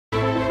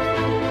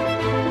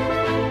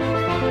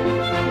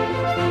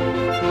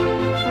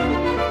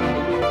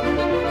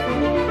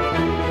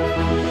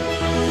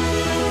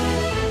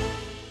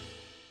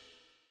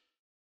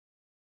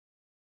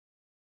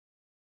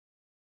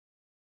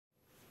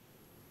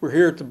We're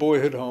here at the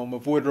boyhood home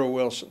of Woodrow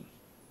Wilson,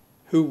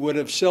 who would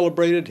have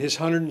celebrated his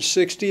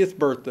 160th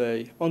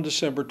birthday on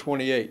December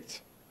 28th.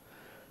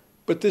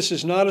 But this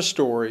is not a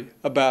story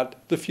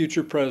about the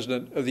future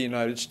President of the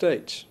United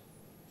States.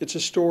 It's a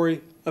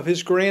story of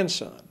his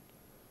grandson,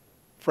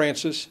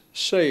 Francis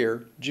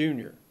Sayre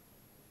Jr.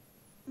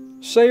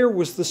 Sayre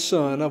was the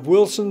son of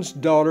Wilson's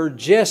daughter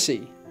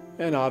Jessie,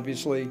 and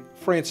obviously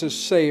Francis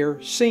Sayre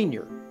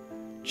Sr.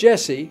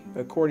 Jessie,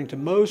 according to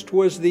most,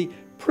 was the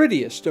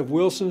prettiest of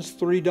Wilson's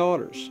three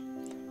daughters.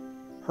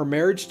 Her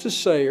marriage to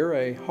Sayre,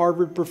 a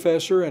Harvard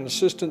professor and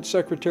Assistant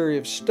Secretary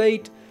of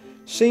State,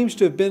 seems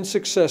to have been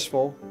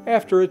successful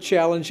after a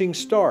challenging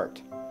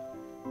start.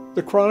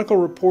 The Chronicle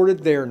reported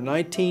their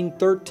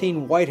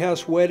 1913 White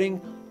House wedding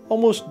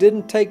almost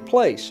didn't take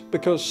place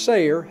because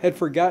Sayre had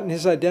forgotten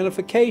his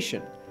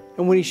identification,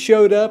 and when he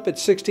showed up at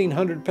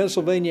 1600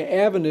 Pennsylvania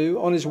Avenue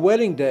on his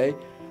wedding day,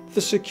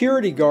 the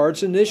security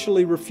guards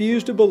initially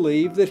refused to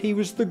believe that he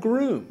was the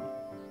groom.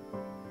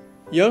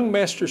 Young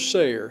Master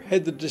Sayre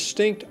had the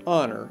distinct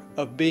honor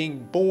of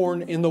being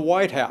born in the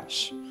White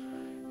House.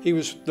 He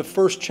was the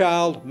first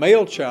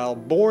male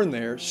child born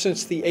there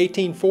since the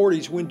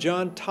 1840s when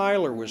John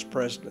Tyler was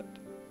president.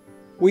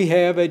 We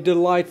have a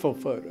delightful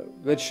photo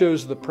that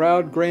shows the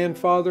proud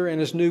grandfather and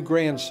his new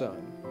grandson.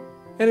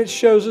 And it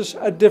shows us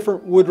a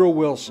different Woodrow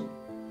Wilson,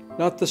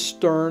 not the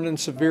stern and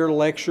severe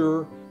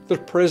lecturer, the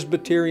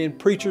Presbyterian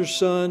preacher's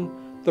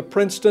son, the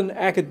Princeton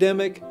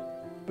academic,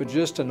 but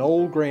just an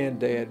old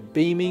granddad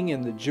beaming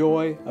in the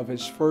joy of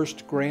his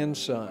first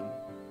grandson.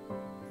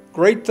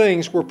 Great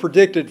things were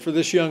predicted for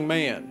this young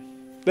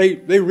man. They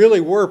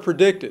really were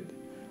predicted.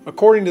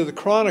 According to the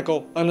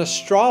Chronicle, an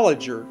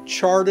astrologer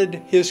charted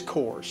his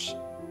course.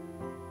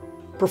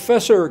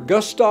 Professor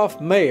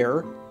Gustav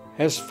Mayer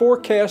has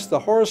forecast the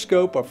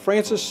horoscope of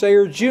Francis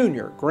Sayre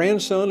Jr.,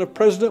 grandson of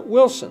President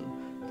Wilson,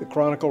 the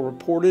Chronicle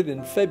reported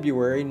in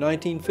February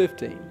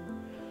 1915.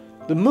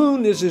 The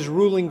moon is his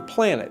ruling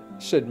planet,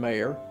 said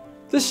Mayer.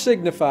 This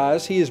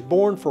signifies he is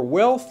born for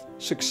wealth,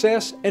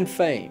 success, and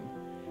fame.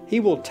 He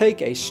will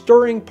take a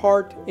stirring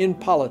part in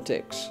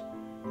politics.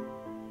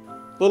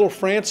 Little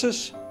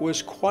Francis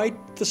was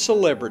quite the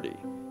celebrity.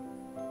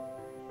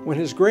 When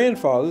his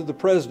grandfather, the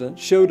president,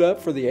 showed up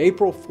for the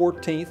April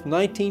 14,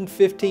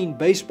 1915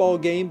 baseball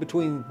game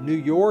between New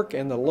York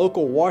and the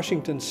local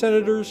Washington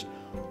Senators,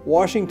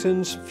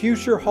 Washington's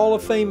future Hall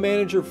of Fame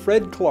manager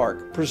Fred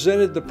Clark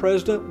presented the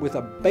president with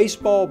a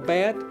baseball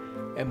bat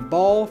and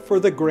ball for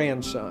the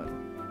grandson.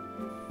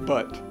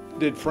 But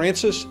did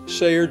Francis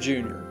Sayre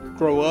Jr.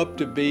 grow up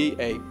to be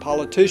a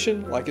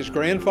politician like his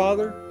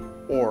grandfather,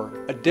 or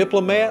a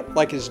diplomat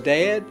like his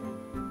dad,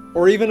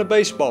 or even a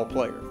baseball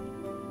player?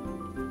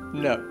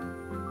 No.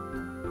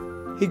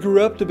 He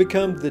grew up to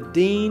become the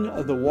dean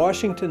of the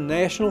Washington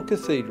National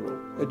Cathedral,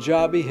 a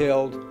job he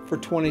held for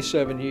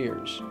 27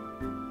 years.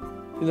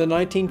 In the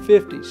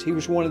 1950s, he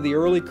was one of the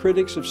early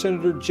critics of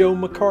Senator Joe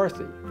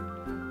McCarthy.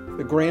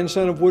 The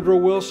grandson of Woodrow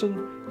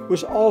Wilson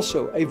was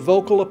also a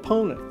vocal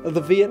opponent of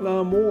the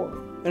Vietnam War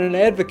and an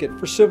advocate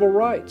for civil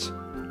rights.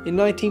 In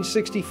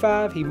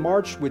 1965, he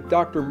marched with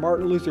Dr.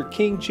 Martin Luther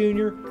King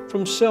Jr.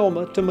 from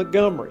Selma to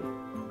Montgomery.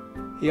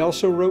 He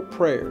also wrote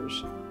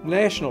prayers,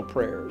 national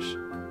prayers.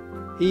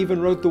 He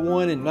even wrote the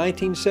one in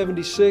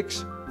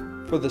 1976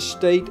 for the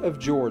state of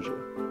Georgia.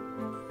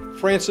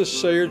 Francis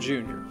Sayre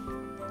Jr.,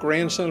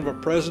 grandson of a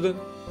president,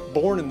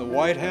 born in the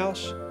White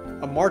House,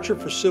 a marcher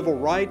for civil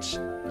rights,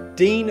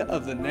 dean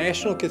of the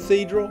National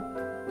Cathedral,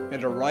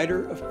 and a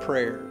writer of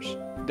prayers,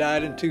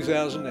 died in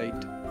 2008.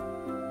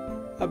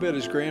 I bet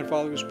his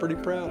grandfather was pretty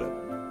proud of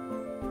him.